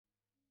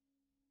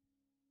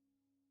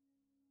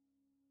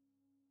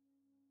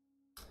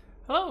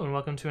Hello and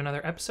welcome to another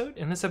episode.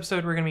 In this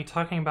episode we're going to be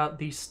talking about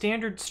the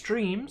standard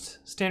streams,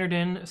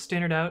 stdin,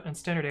 stdout, and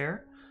stderr,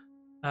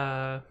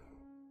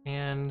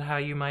 and how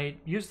you might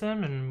use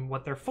them and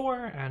what they're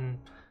for, and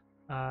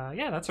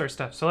yeah, that sort of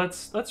stuff. So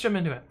let's jump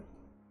into it.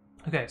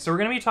 Okay, so we're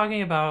going to be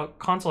talking about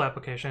console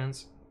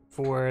applications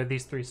for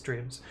these three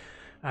streams.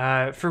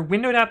 For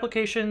windowed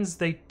applications,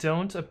 they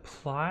don't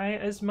apply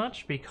as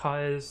much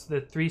because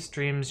the three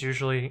streams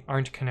usually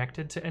aren't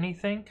connected to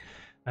anything.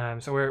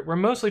 So we're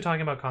mostly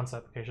talking about console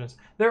applications.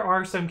 There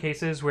are some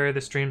cases where the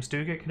streams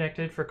do get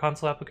connected for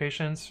console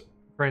applications.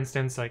 For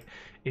instance, like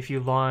if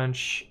you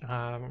launch,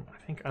 I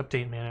think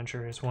Update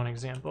Manager is one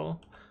example.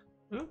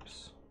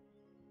 Oops.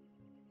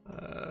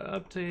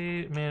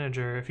 Update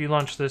Manager. If you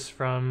launch this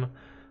from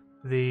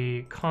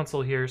the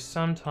console here,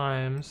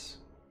 sometimes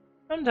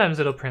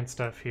it'll print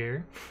stuff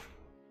here.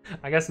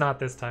 I guess not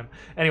this time.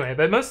 Anyway,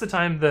 but most of the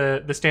time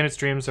the standard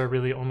streams are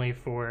really only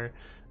for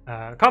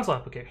console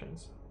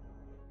applications.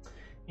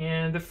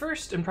 And the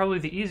first and probably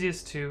the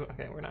easiest to,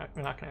 okay, we're not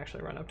gonna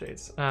actually run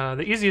updates.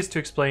 The easiest to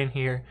explain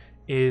here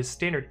is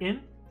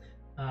stdin.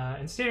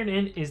 And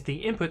stdin is the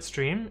input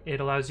stream. It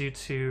allows you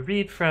to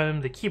read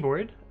from the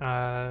keyboard.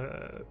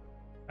 I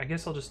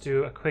guess I'll just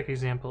do a quick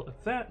example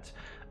of that.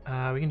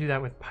 We can do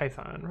that with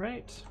Python,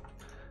 right?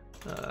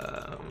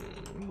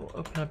 We'll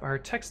open up our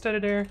text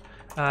editor.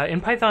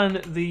 In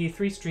Python, the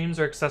three streams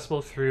are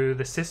accessible through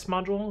the sys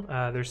module.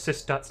 There's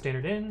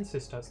sys.stdin,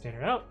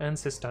 sys.stdout, and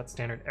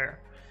sys.stderr.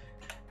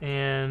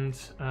 And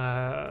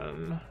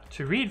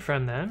to read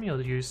from them,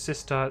 you'll use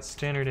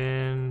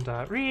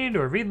sys.stdin.read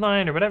or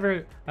readline or whatever.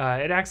 It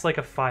acts like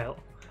a file.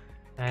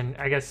 And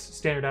I guess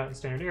stdout and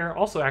stderr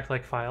also act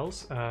like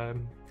files.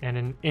 And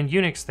in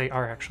Unix, they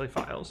are actually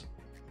files.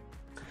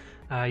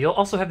 You'll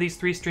also have these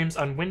three streams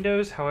on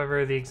Windows.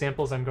 However, the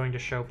examples I'm going to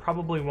show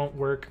probably won't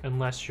work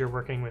unless you're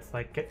working with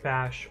like git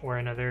bash or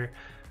another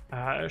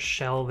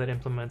shell that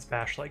implements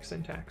bash-like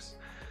syntax.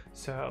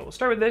 So we'll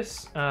start with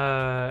this,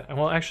 and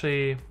we'll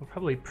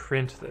probably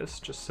print this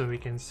just so we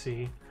can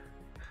see.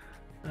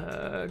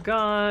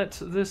 Got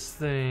this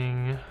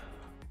thing.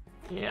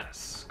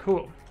 Yes,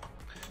 cool.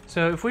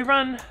 So if we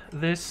run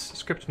this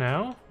script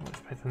now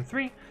with Python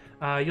 3,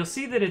 you'll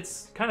see that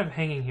it's kind of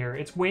hanging here.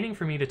 It's waiting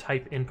for me to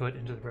type input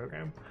into the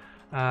program.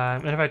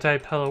 And if I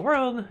type hello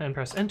world and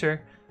press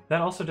enter, that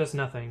also does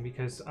nothing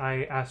because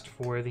I asked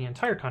for the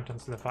entire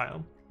contents of the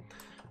file.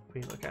 If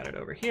we look at it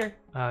over here,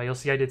 you'll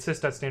see I did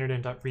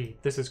sys.stdin.read.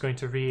 This is going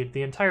to read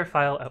the entire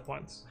file at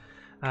once.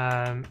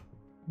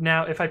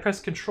 Now, if I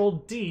press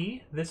Control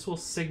D, this will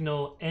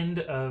signal end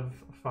of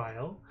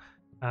file.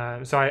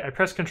 So I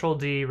press Control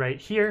D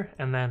right here,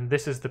 and then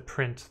this is the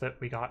print that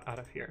we got out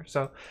of here.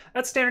 So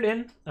that's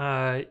stdin.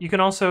 You can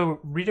also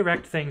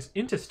redirect things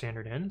into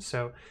stdin.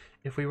 So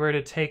if we were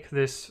to take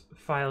this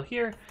file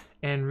here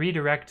and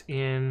redirect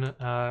in,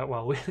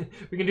 well, we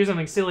can do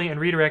something silly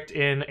and redirect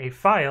in a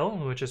file,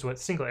 which is what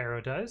single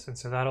arrow does. And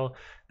so that'll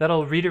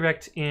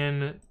redirect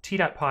in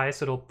t.py,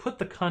 so it'll put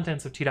the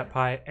contents of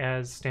t.py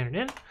as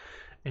stdin.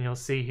 And you'll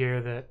see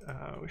here that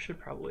we should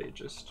probably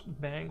just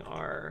bang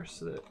R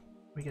so that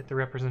we get the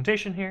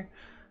representation here.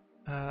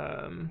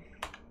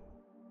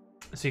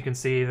 So you can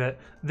see that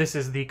this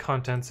is the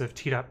contents of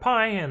t.py,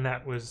 and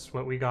that was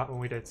what we got when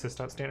we did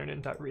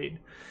sys.stdin.read.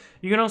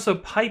 You can also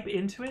pipe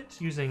into it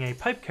using a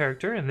pipe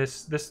character, and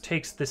this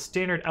takes the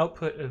standard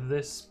output of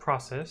this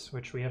process,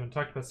 which we haven't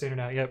talked about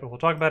stdout yet, but we'll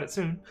talk about it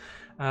soon,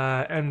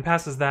 and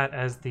passes that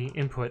as the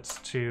inputs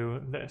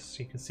to this.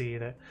 You can see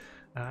that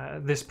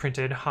this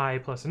printed hi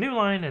plus a new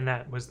line, and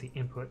that was the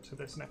input to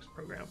this next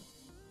program.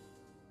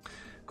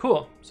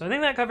 Cool. So I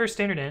think that covers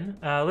stdin.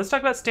 Let's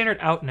talk about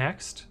stdout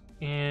next.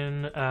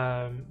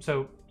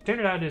 So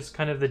stdout is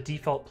kind of the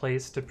default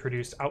place to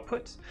produce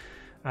output.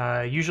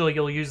 Usually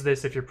you'll use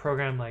this if your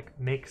program like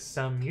makes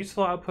some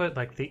useful output,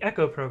 like the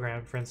echo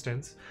program, for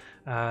instance.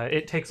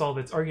 It takes all of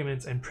its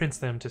arguments and prints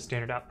them to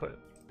standard output.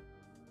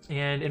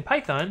 And in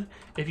Python,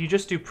 if you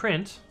just do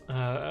print,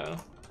 by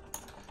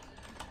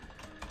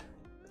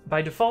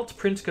default,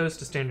 print goes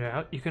to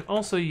stdout. You can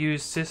also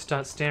use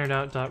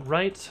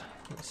sys.stdout.write.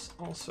 This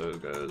also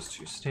goes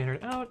to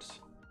stdout.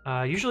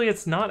 Usually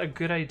it's not a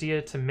good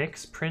idea to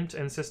mix print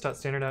and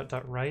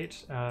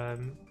sys.stdout.write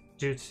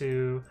due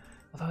to,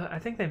 although I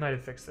think they might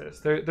have fixed this.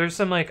 There's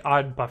some like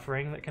odd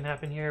buffering that can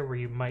happen here where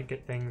you might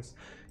get things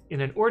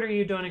in an order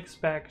you don't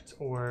expect,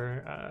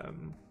 or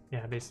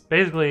yeah,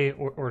 basically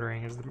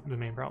ordering is the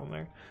main problem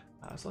there.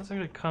 So let's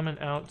actually comment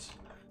out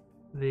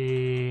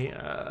the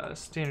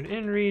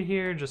stdin read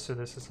here just so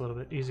this is a little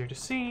bit easier to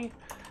see,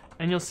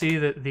 and you'll see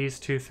that these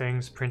two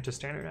things print to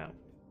stdout.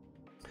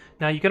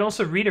 Now you can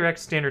also redirect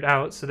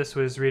stdout, so this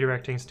was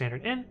redirecting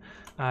stdin.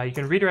 You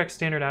can redirect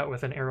stdout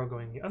with an arrow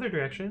going the other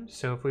direction.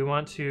 So if we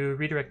want to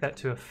redirect that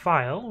to a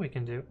file, we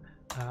can do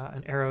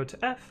an arrow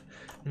to F,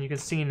 and you can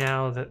see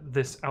now that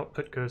this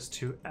output goes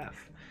to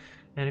F.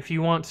 And if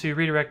you want to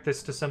redirect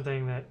this to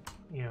something that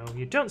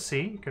you don't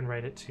see, you can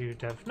write it to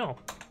dev null.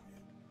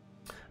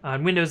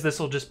 On Windows, this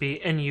will just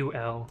be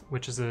NUL,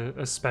 which is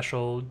a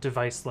special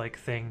device-like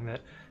thing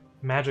that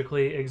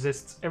magically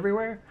exists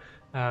everywhere.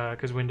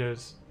 because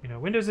Windows,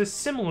 Windows is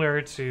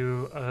similar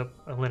to a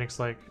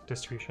Linux-like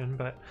distribution,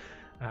 but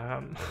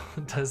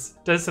does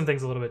some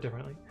things a little bit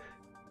differently.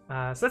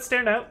 So that's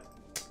standard out,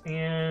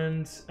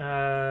 and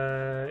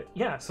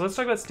yeah. So let's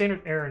talk about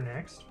standard error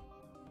next.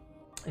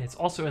 It's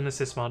also in the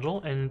sys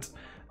module, and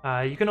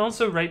you can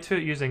also write to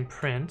it using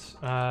print,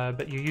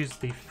 but you use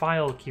the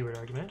file keyword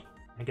argument.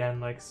 Again,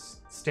 like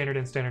standard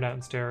in, standard out,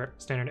 and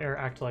standard error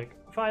act like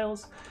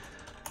files.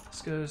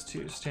 This goes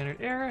to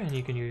standard error, and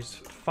you can use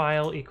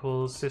file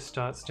equals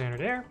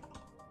sys.standarderr.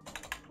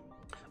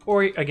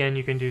 Or again,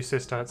 you can do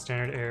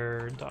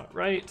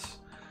sys.standarderr.write.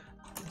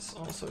 This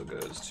also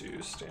goes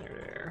to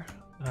standard error.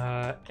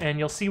 And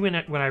you'll see when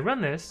I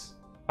run this,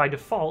 by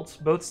default,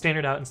 both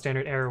standard out and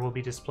standard error will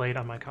be displayed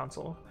on my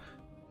console.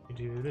 We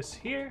do this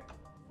here.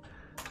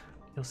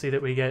 You'll see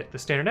that we get the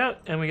standard out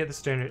and we get the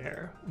standard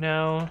error.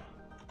 Now,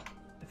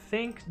 I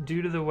think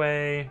due to the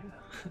way,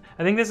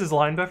 I think this is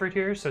line buffered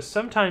here, so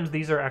sometimes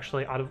these are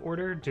actually out of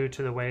order due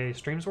to the way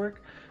streams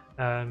work,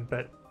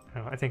 but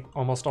I think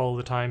almost all of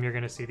the time you're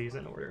going to see these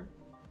in order.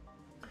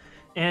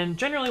 And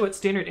generally what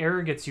standard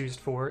error gets used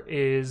for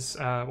is,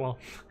 well,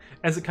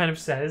 as it kind of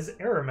says,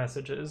 error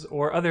messages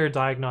or other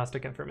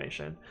diagnostic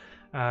information.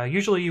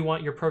 Usually you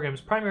want your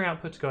program's primary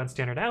output to go on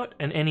standard out,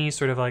 and any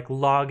sort of like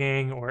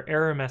logging or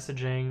error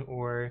messaging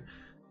or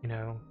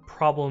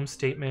problem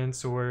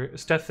statements or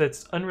stuff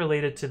that's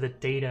unrelated to the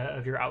data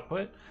of your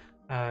output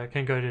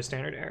can go to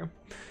standard error.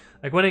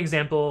 Like one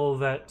example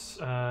that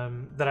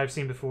that I've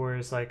seen before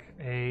is like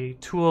a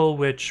tool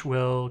which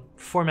will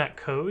format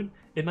code.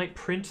 It might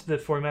print the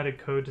formatted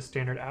code to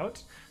standard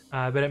out,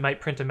 but it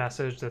might print a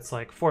message that's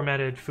like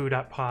formatted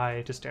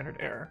foo.py to standard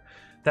error.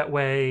 That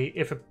way,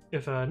 if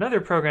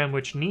another program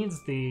which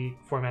needs the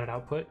formatted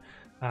output,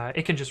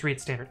 it can just read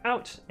standard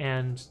out,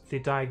 and the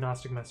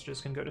diagnostic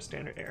messages can go to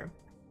standard error.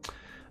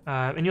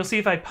 And you'll see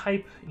if I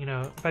pipe,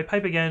 if I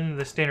pipe again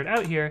the standard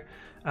out here,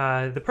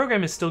 the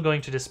program is still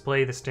going to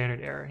display the standard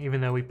error, even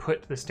though we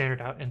put the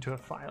standard out into a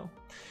file.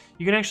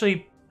 You can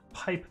actually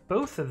pipe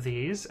both of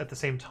these at the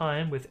same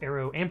time with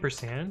arrow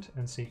ampersand,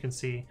 and so you can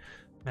see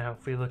now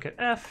if we look at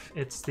F,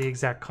 it's the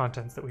exact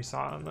contents that we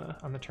saw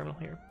on the terminal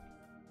here.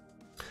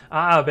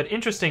 But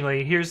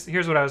interestingly,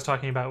 here's what I was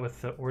talking about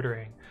with the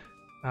ordering.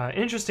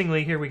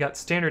 Interestingly, here we got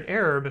standard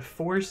error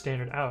before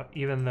standard out,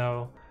 even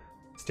though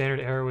standard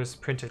error was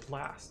printed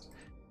last.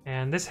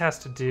 And this has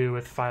to do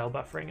with file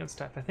buffering and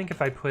stuff. I think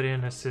if I put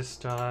in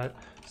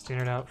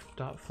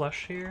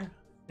assist.standardout.flush here, I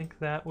think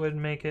that would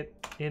make it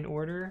in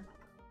order.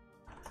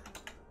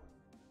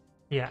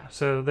 Yeah,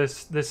 so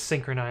this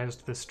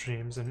synchronized the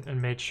streams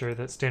and made sure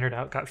that standard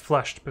out got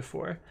flushed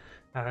before.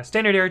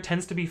 Standard error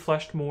tends to be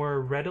flushed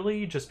more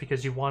readily just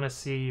because you want to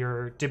see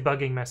your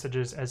debugging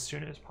messages as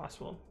soon as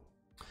possible.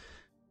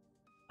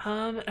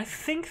 I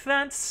think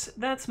that's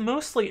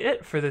mostly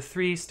it for the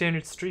 3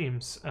 standard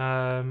streams.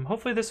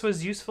 Hopefully this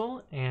was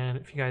useful, and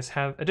if you guys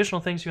have additional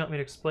things you want me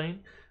to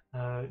explain,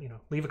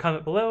 leave a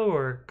comment below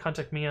or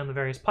contact me on the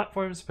various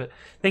platforms. But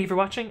thank you for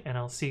watching, and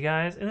I'll see you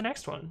guys in the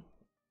next one.